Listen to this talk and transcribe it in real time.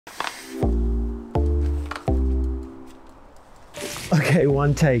Okay,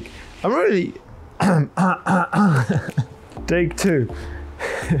 one take. I'm really... Take two.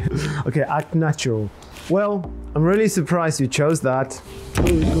 Okay, act natural. Well, I'm really surprised you chose that.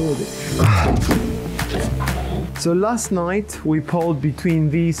 So last night we polled between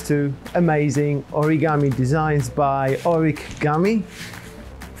these two amazing origami designs by OricGami,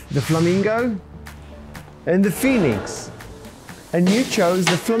 the Flamingo and the Phoenix. And you chose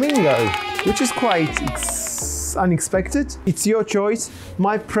the Flamingo, which is quite unexpected. It's your choice.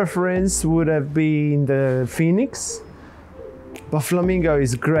 My preference would have been the Phoenix, but Flamingo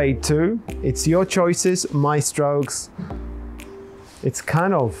is great too. It's your choices, my strokes. It's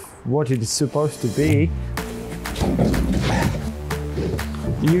kind of what it is supposed to be.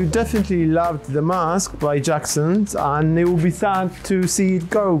 You definitely loved the mask by Jackson, and it will be sad to see it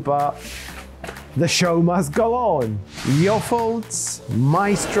go, but the show must go on. Your faults,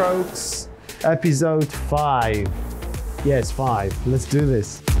 my strokes, episode 5. Yes, 5. Let's do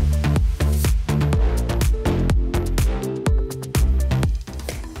this.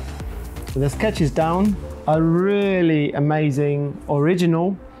 The sketch is down. A really amazing,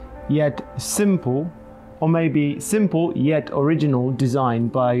 original, yet simple, or maybe simple yet original design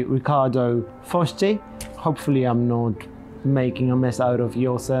by Riccardo Foschi. Hopefully I'm not making a mess out of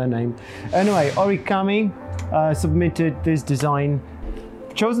your surname. Anyway, OricGami submitted this design.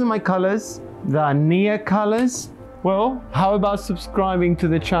 Chosen my colors, the near colors. Well, how about subscribing to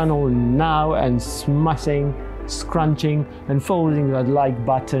the channel now and smashing, scrunching and folding that like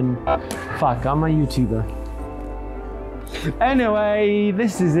button. Fuck, I'm a YouTuber. Anyway,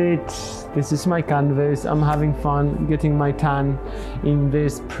 this is it. This is my canvas. I'm having fun getting my tan in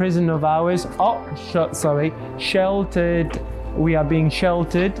this prison of ours. Oh, sorry, sheltered. We are being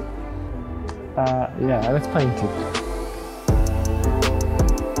sheltered. Yeah, let's paint it.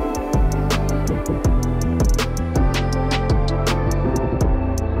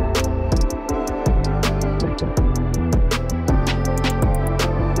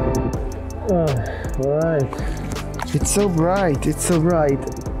 Right. It's so bright, it's so bright.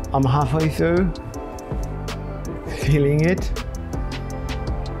 I'm halfway through, feeling it.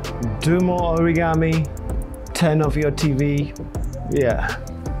 Do more origami, turn off your TV. Yeah,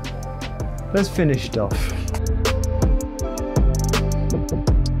 let's finish it off.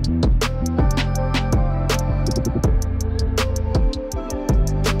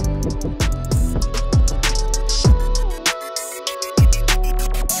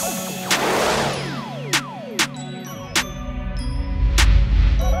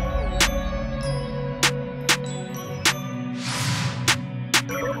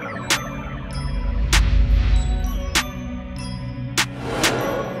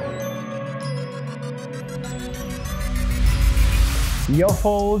 Your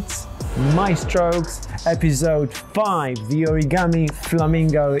faults, my strokes, episode 5. The Origami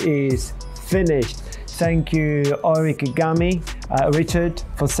Flamingo is finished. Thank you, OricGami, Richard,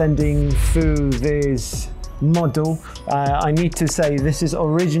 for sending through this model. I need to say this is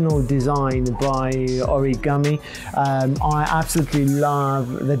original design by OricGami. I absolutely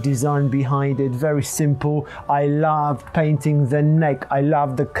love the design behind it. Very simple. I love painting the neck. I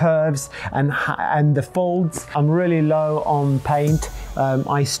love the curves and the folds. I'm really low on paint.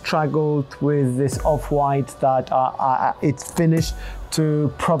 I struggled with this off-white that it's finished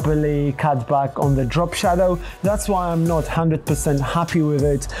to properly cut back on the drop shadow. That's why I'm not 100% happy with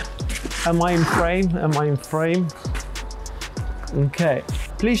it. Am I in frame? Am I in frame? Okay.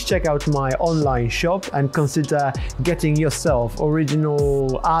 Please check out my online shop and consider getting yourself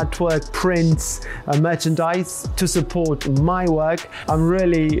original artwork, prints, merchandise to support my work. I'm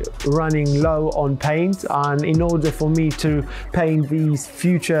really running low on paint, and in order for me to paint these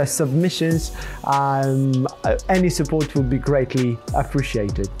future submissions, any support would be greatly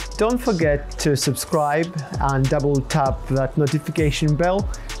appreciated. Don't forget to subscribe and double tap that notification bell.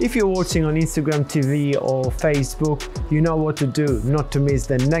 If you're watching on Instagram TV or Facebook, you know what to do not to miss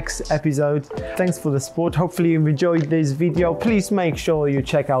the next episode. Thanks for the support. Hopefully you enjoyed this video. Please make sure you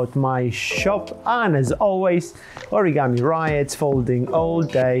check out my shop, and as always, Origami Riots, folding all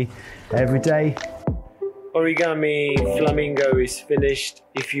day, every day. Origami Flamingo is finished.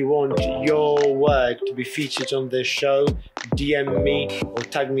 If you want your work to be featured on the show, DM me or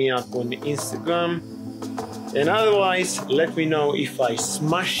tag me up on Instagram. And otherwise, let me know if I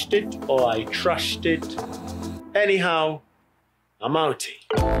smashed it or I trashed it. Anyhow, I'm outie.